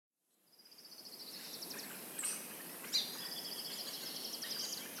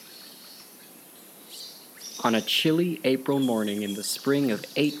On a chilly April morning in the spring of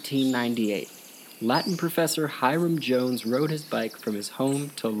 1898, Latin professor Hiram Jones rode his bike from his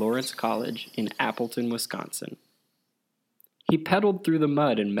home to Lawrence College in Appleton, Wisconsin. He pedaled through the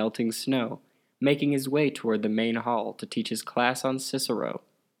mud and melting snow, making his way toward the main hall to teach his class on Cicero.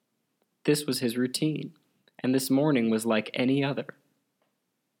 This was his routine, and this morning was like any other.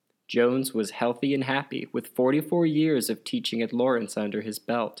 Jones was healthy and happy, with 44 years of teaching at Lawrence under his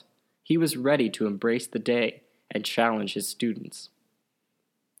belt. He was ready to embrace the day and challenge his students.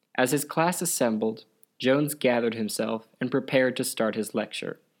 As his class assembled, Jones gathered himself and prepared to start his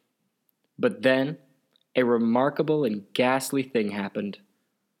lecture. But then, a remarkable and ghastly thing happened.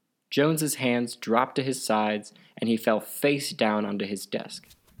 Jones's hands dropped to his sides, and he fell face down onto his desk.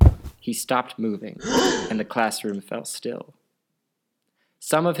 He stopped moving, and the classroom fell still.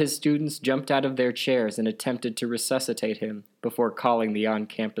 Some of his students jumped out of their chairs and attempted to resuscitate him before calling the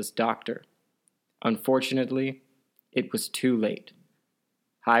on-campus doctor. Unfortunately, it was too late.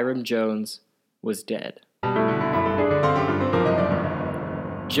 Hiram Jones was dead.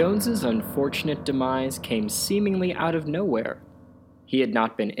 Jones's unfortunate demise came seemingly out of nowhere. He had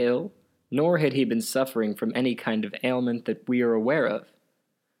not been ill, nor had he been suffering from any kind of ailment that we are aware of.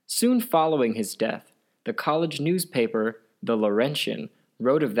 Soon following his death, the college newspaper, the Laurentian,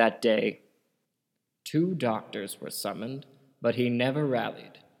 wrote of that day, "2 doctors were summoned, but he never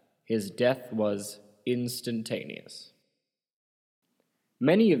rallied. His death was instantaneous."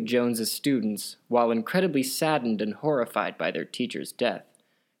 Many of Jones's students, while incredibly saddened and horrified by their teacher's death,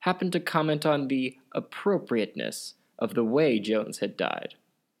 happened to comment on the appropriateness of the way Jones had died.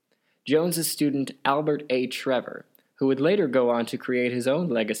 Jones's student Albert A. Trevor, who would later go on to create his own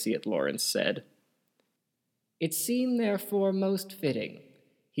legacy at Lawrence, said, "It seemed therefore most fitting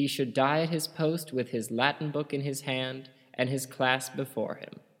he should die at his post with his Latin book in his hand and his class before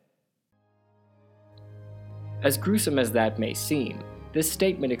him." As gruesome as that may seem, this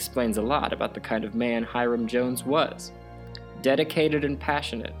statement explains a lot about the kind of man Hiram Jones was. Dedicated and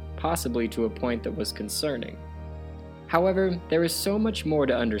passionate, possibly to a point that was concerning. However, there is so much more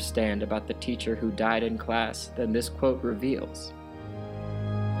to understand about the teacher who died in class than this quote reveals.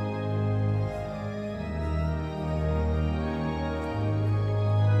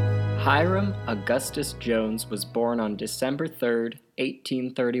 Hiram Augustus Jones was born on December 3,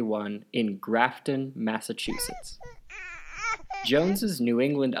 1831, in Grafton, Massachusetts. Jones's New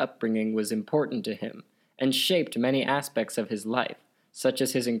England upbringing was important to him and shaped many aspects of his life, such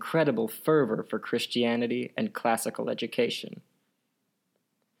as his incredible fervor for Christianity and classical education.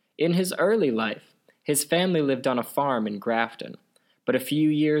 In his early life, his family lived on a farm in Grafton, but a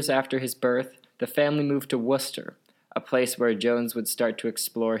few years after his birth, the family moved to Worcester, a place where Jones would start to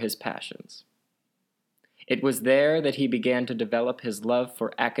explore his passions. It was there that he began to develop his love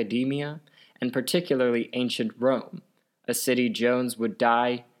for academia, and particularly ancient Rome, a city Jones would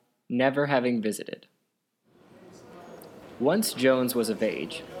die never having visited. Once Jones was of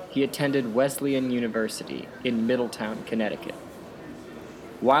age, he attended Wesleyan University in Middletown, Connecticut.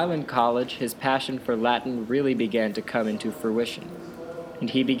 While in college, his passion for Latin really began to come into fruition, and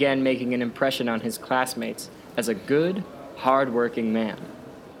he began making an impression on his classmates as a good, hard-working man.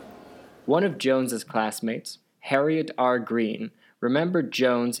 One of Jones's classmates, Harriet R. Green, remembered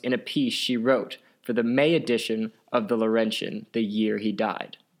Jones in a piece she wrote for the May edition of the Laurentian the year he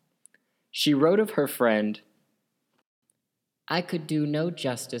died. She wrote of her friend, "I could do no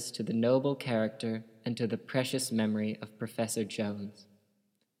justice to the noble character and to the precious memory of Professor Jones.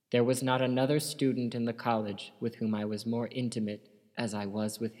 There was not another student in the college with whom I was more intimate as I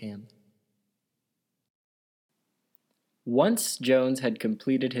was with him." Once Jones had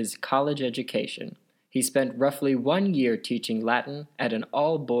completed his college education, he spent roughly 1 year teaching Latin at an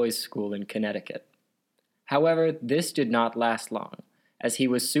all-boys school in Connecticut. However, this did not last long, as he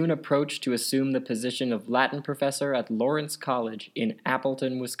was soon approached to assume the position of Latin professor at Lawrence College in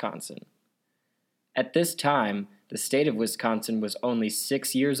Appleton, Wisconsin. At this time, the state of Wisconsin was only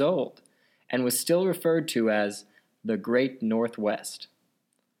 6 years old, and was still referred to as the Great Northwest.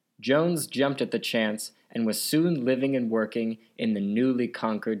 Jones jumped at the chance and was soon living and working in the newly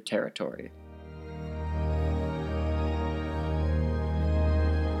conquered territory.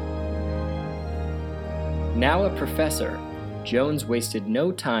 Now a professor, Jones wasted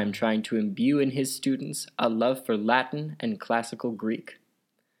no time trying to imbue in his students a love for Latin and classical Greek.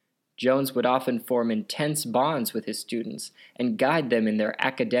 Jones would often form intense bonds with his students and guide them in their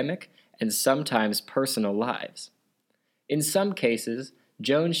academic and sometimes personal lives. In some cases,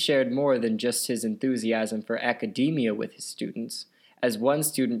 Jones shared more than just his enthusiasm for academia with his students. As one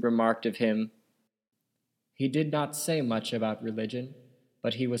student remarked of him, "He did not say much about religion,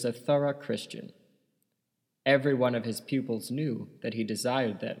 but he was a thorough Christian." Every one of his pupils knew that he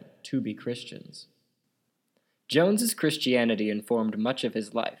desired them to be Christians. Jones's Christianity informed much of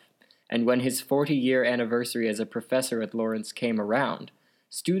his life, and when his 40-year anniversary as a professor at Lawrence came around,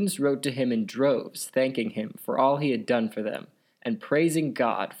 students wrote to him in droves thanking him for all he had done for them and praising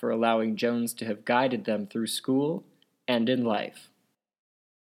God for allowing Jones to have guided them through school and in life.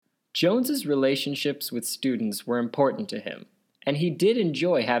 Jones's relationships with students were important to him, and he did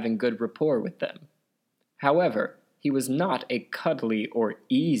enjoy having good rapport with them. However, he was not a cuddly or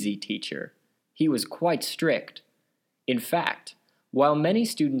easy teacher. He was quite strict. In fact, while many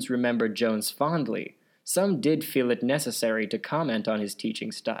students remembered Jones fondly, some did feel it necessary to comment on his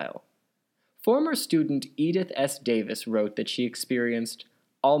teaching style. Former student Edith S. Davis wrote that she experienced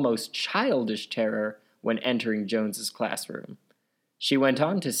almost childish terror when entering Jones's classroom. She went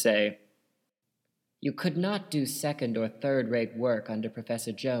on to say, "You could not do second or third-rate work under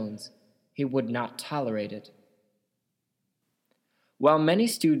Professor Jones. He would not tolerate it." While many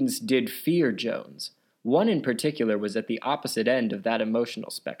students did fear Jones, one in particular was at the opposite end of that emotional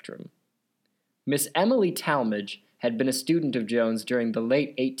spectrum. Miss Emily Talmadge had been a student of Jones during the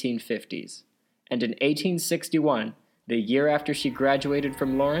late 1850s, and in 1861, the year after she graduated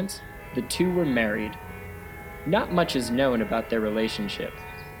from Lawrence, the two were married. Not much is known about their relationship,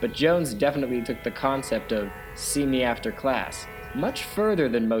 but Jones definitely took the concept of "see me after class" much further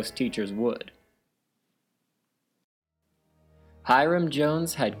than most teachers would. Hiram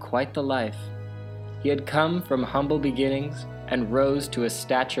Jones had quite the life. He had come from humble beginnings and rose to a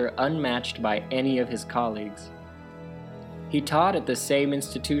stature unmatched by any of his colleagues. He taught at the same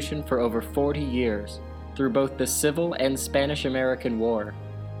institution for over 40 years, through both the Civil and Spanish-American War,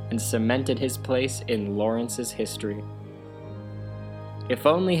 and cemented his place in Lawrence's history. If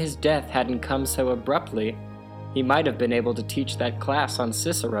only his death hadn't come so abruptly, he might have been able to teach that class on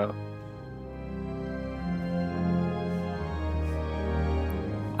Cicero.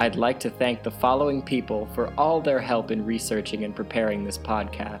 I'd like to thank the following people for all their help in researching and preparing this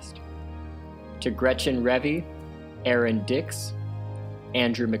podcast. To Gretchen Revy, Aaron Dix,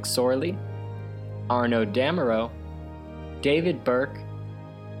 Andrew McSorley, Arno Damerow, David Burke,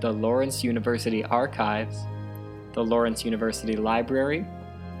 the Lawrence University Archives, the Lawrence University Library,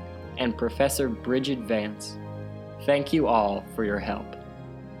 and Professor Bridget Vance. Thank you all for your help.